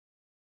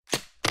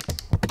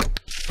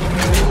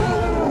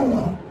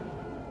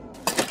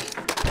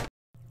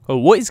Oh,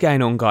 what is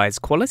going on, guys?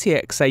 Quality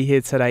XA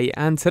here today,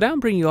 and today I'm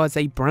bringing you guys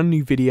a brand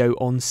new video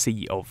on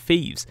Sea of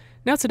Thieves.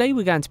 Now today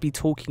we're going to be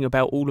talking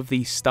about all of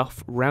these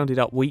stuff rounded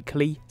up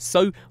weekly,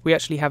 so we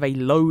actually have a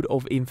load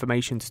of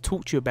information to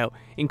talk to you about,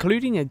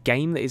 including a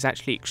game that is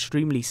actually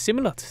extremely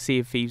similar to Sea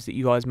of Thieves that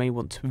you guys may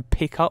want to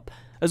pick up.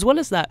 As well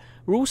as that,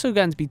 we're also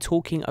going to be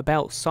talking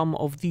about some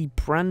of the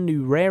brand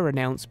new rare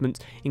announcements,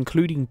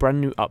 including brand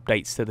new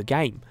updates to the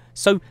game.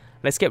 So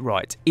let's get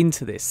right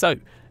into this. So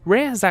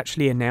Rare has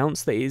actually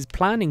announced that it is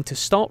planning to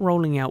start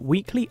rolling out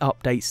weekly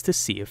updates to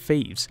Sea of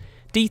Thieves.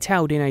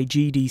 Detailed in a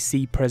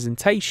GDC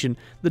presentation,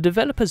 the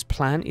developers'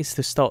 plan is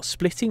to start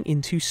splitting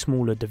into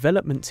smaller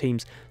development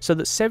teams so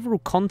that several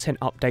content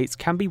updates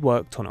can be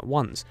worked on at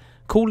once,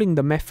 calling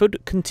the method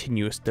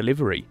continuous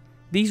delivery.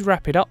 These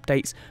rapid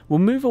updates will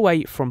move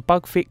away from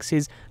bug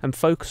fixes and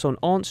focus on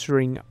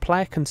answering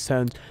player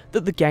concerns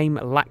that the game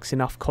lacks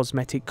enough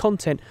cosmetic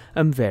content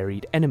and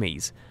varied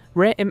enemies.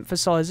 Rare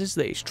emphasises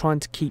that it's trying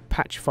to keep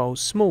patch files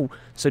small,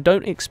 so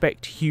don't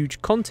expect huge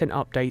content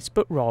updates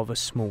but rather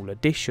small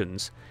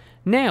additions.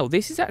 Now,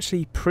 this is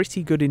actually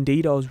pretty good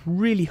indeed. I was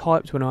really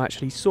hyped when I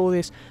actually saw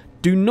this.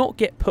 Do not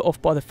get put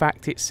off by the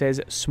fact it says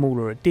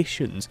smaller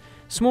additions.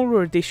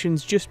 Smaller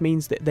additions just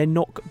means that they're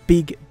not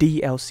big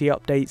DLC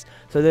updates,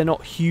 so they're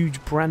not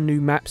huge brand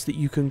new maps that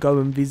you can go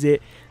and visit.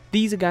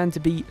 These are going to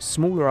be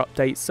smaller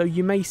updates, so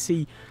you may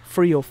see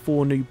 3 or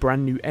 4 new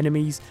brand new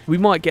enemies. We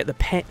might get the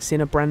pets in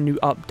a brand new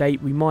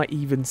update. We might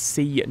even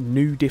see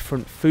new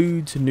different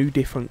foods, new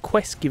different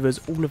quest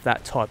givers, all of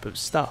that type of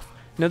stuff.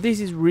 Now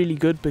this is really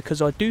good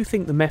because I do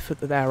think the method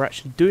that they are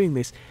actually doing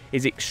this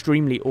is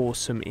extremely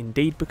awesome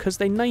indeed, because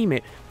they name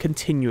it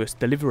continuous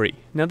delivery.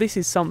 Now this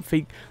is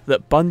something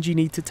that Bungie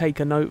need to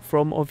take a note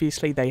from.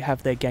 Obviously they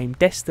have their game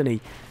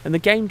Destiny, and the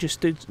game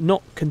just does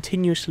not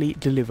continuously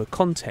deliver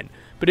content.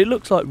 But it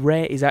looks like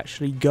Rare is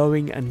actually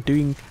going and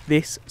doing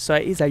this, so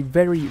it is a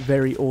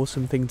very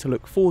awesome thing to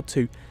look forward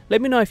to.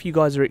 Let me know if you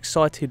guys are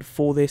excited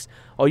for this.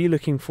 Are you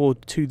looking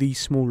forward to these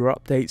smaller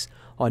updates?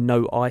 I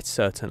know I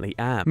certainly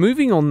am.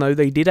 Moving on though,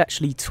 they did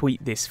actually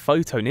tweet this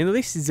photo. Now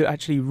this is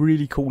actually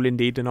really cool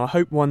indeed, and I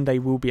hope one day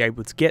we'll be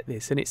able to get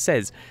this. And it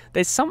says,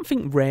 there's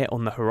something rare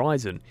on the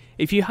horizon.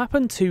 If you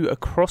happen to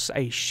across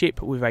a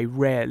ship with a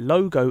rare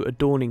logo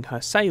adorning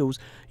her sails,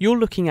 you're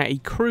looking at a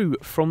crew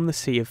from the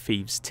Sea of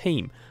Thieves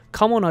team.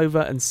 Come on over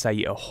and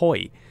say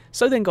ahoy.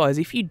 So then guys,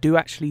 if you do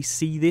actually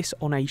see this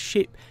on a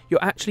ship,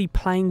 you're actually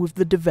playing with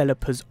the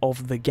developers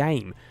of the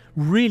game.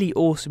 Really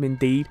awesome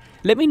indeed.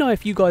 Let me know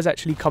if you guys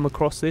actually come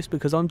across this,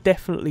 because I'm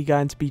definitely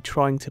going to be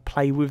trying to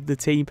play with the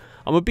team.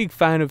 I'm a big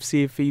fan of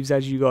Sea of Thieves,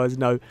 as you guys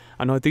know,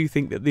 and I do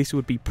think that this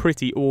would be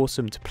pretty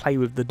awesome to play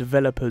with the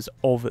developers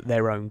of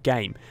their own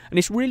game. And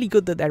it's really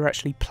good that they're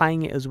actually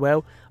playing it as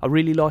well. I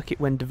really like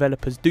it when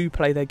developers do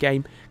play their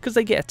game, because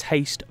they get a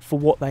taste for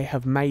what they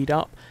have made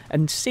up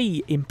and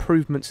see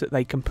improvements that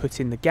they can put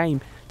in the game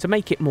to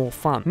make it more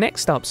fun.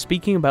 Next up,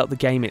 speaking about the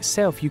game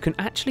itself, you can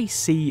actually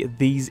see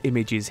these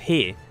images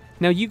here.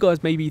 Now you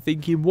guys may be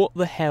thinking, what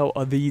the hell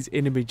are these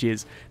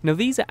images? Now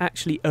these are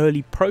actually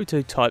early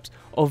prototypes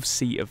of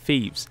Sea of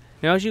Thieves.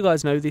 Now as you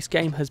guys know, this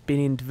game has been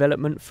in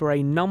development for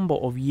a number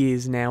of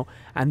years now,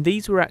 and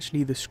these were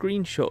actually the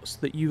screenshots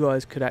that you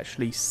guys could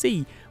actually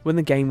see when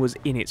the game was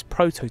in its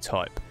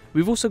prototype.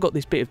 We've also got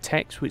this bit of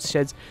text which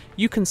says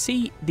you can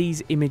see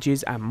these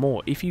images and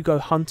more if you go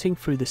hunting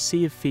through the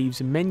Sea of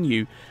Thieves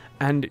menu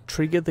and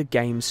trigger the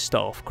game's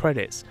staff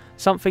credits,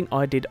 something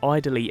I did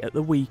idly at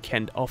the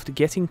weekend after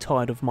getting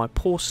tired of my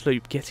poor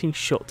sloop getting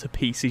shot to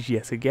pieces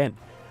yet again.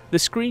 The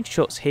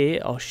screenshots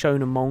here are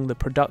shown among the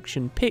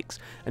production pics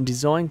and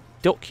design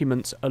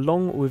documents,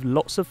 along with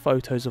lots of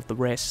photos of the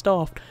Rare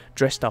staff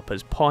dressed up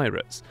as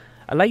pirates.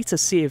 A later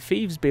Sea of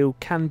Thieves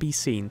build can be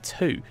seen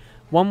too,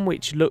 one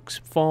which looks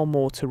far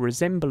more to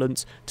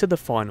resemblance to the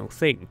final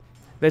thing.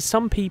 There's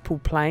some people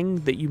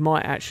playing that you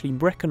might actually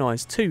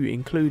recognise too,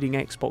 including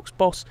Xbox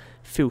boss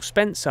Phil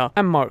Spencer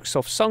and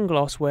Microsoft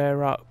sunglass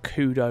wearer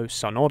Kudo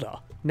Sonoda.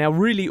 Now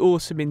really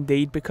awesome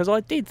indeed, because I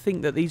did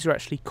think that these are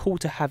actually cool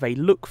to have a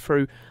look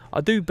through.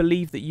 I do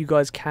believe that you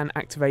guys can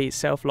activate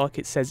itself like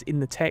it says in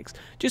the text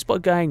just by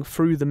going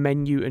through the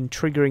menu and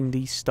triggering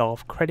these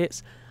staff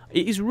credits.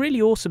 It is really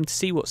awesome to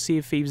see what Sea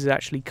of Thieves has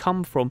actually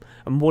come from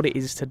and what it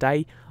is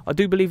today. I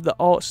do believe the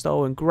art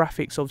style and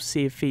graphics of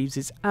Sea of Thieves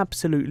is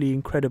absolutely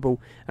incredible,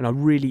 and I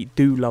really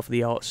do love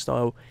the art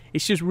style.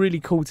 It's just really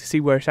cool to see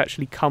where it's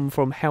actually come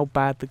from, how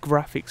bad the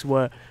graphics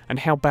were and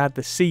how bad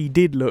the sea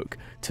did look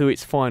to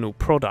its final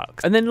product.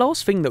 And then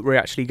last thing that we're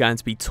actually going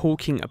to be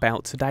talking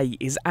about today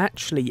is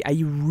actually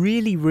a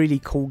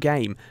really cool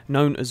game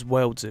known as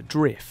Worlds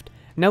Adrift.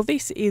 Now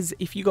this is,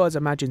 if you guys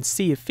imagine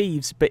Sea of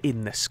Thieves but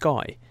in the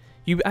sky.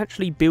 You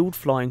actually build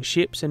flying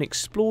ships and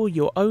explore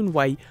your own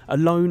way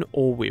alone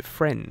or with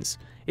friends.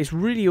 It's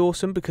really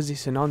awesome because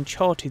it's an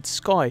uncharted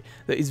sky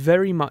that is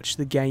very much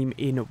the game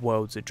in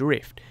Worlds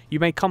Adrift. You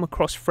may come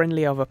across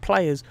friendly other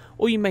players,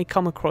 or you may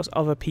come across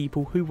other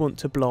people who want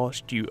to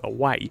blast you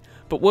away.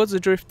 But Worlds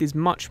Adrift is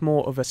much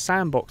more of a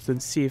sandbox than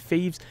Sea of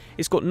Thieves.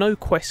 It's got no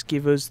quest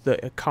givers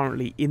that are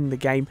currently in the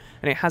game,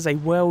 and it has a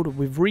world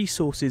with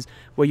resources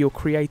where your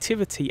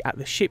creativity at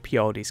the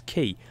shipyard is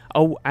key.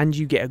 Oh, and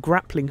you get a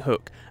grappling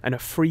hook and a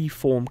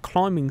free-form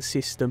climbing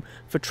system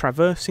for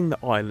traversing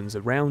the islands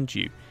around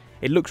you.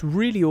 It looks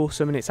really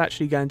awesome, and it's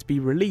actually going to be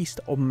released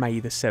on May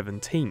the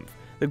 17th.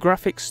 The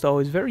graphics style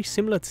is very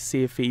similar to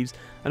Sea of Thieves,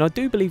 and I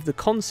do believe the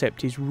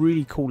concept is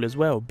really cool as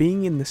well,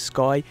 being in the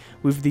sky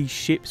with these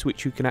ships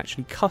which you can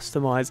actually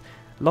customise.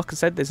 Like I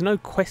said, there's no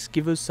quest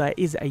givers, so it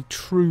is a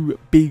true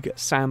big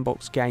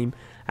sandbox game,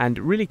 and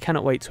really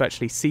cannot wait to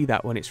actually see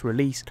that when it's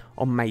released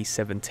on May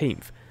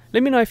 17th.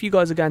 Let me know if you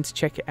guys are going to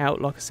check it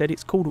out. Like I said,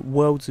 it's called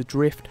Worlds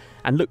Adrift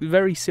and looks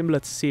very similar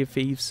to Sea of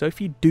Thieves, so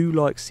if you do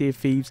like Sea of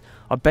Thieves,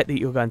 I bet that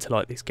you're going to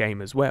like this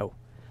game as well.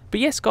 But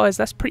yes guys,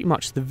 that's pretty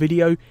much the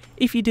video.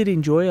 If you did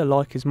enjoy, a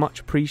like is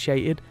much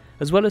appreciated,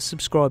 as well as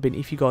subscribing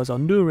if you guys are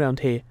new around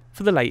here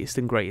for the latest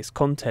and greatest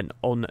content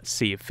on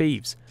Sea of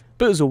Thieves.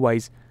 But as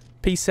always,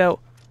 peace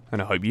out,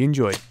 and I hope you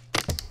enjoy.